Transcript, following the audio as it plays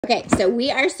Okay, so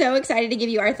we are so excited to give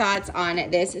you our thoughts on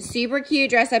this super cute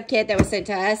dress-up kit that was sent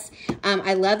to us.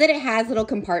 I love that it has little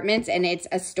compartments and it's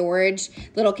a storage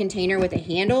little container with a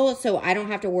handle, so I don't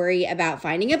have to worry about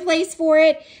finding a place for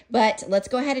it. But let's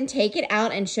go ahead and take it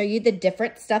out and show you the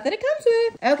different stuff that it comes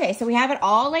with. Okay, so we have it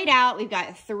all laid out. We've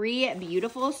got 3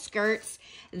 beautiful skirts.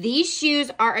 These shoes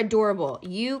are adorable.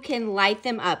 You can light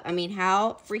them up. I mean,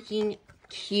 how freaking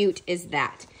cute is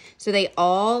that? So they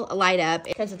all light up.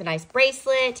 It comes with a nice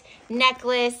bracelet,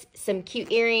 necklace, some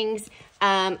cute earrings,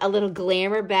 a little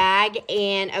glamour bag,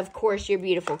 and of course your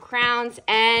beautiful crowns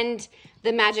and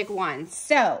the magic wands.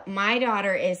 So my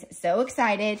daughter is so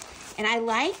excited, and I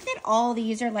like that all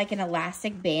these are like an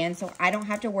elastic band, so I don't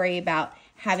have to worry about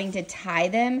having to tie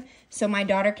them, so my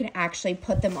daughter can actually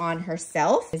put them on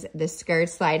herself. The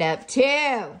skirts light up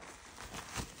too.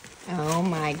 Oh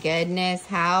my goodness,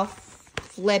 how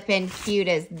flippin' cute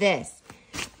is this?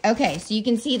 Okay, so you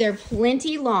can see they're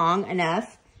plenty long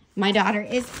enough. My daughter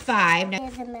is 5. Now,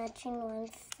 the matching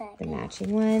ones. the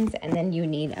matching ones, and then you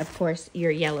need, of course,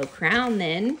 your yellow crown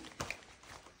then.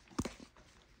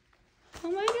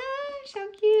 Oh my gosh,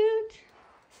 how cute.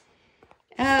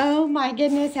 Oh my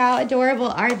goodness, how adorable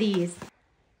are these?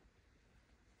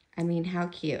 I mean, how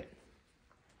cute.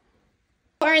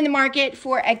 Are in the market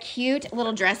for a cute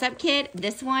little dress-up kit.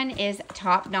 This one is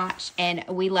top-notch, and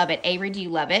we love it. Avery, do you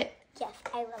love it? Yes,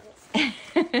 I love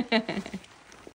it.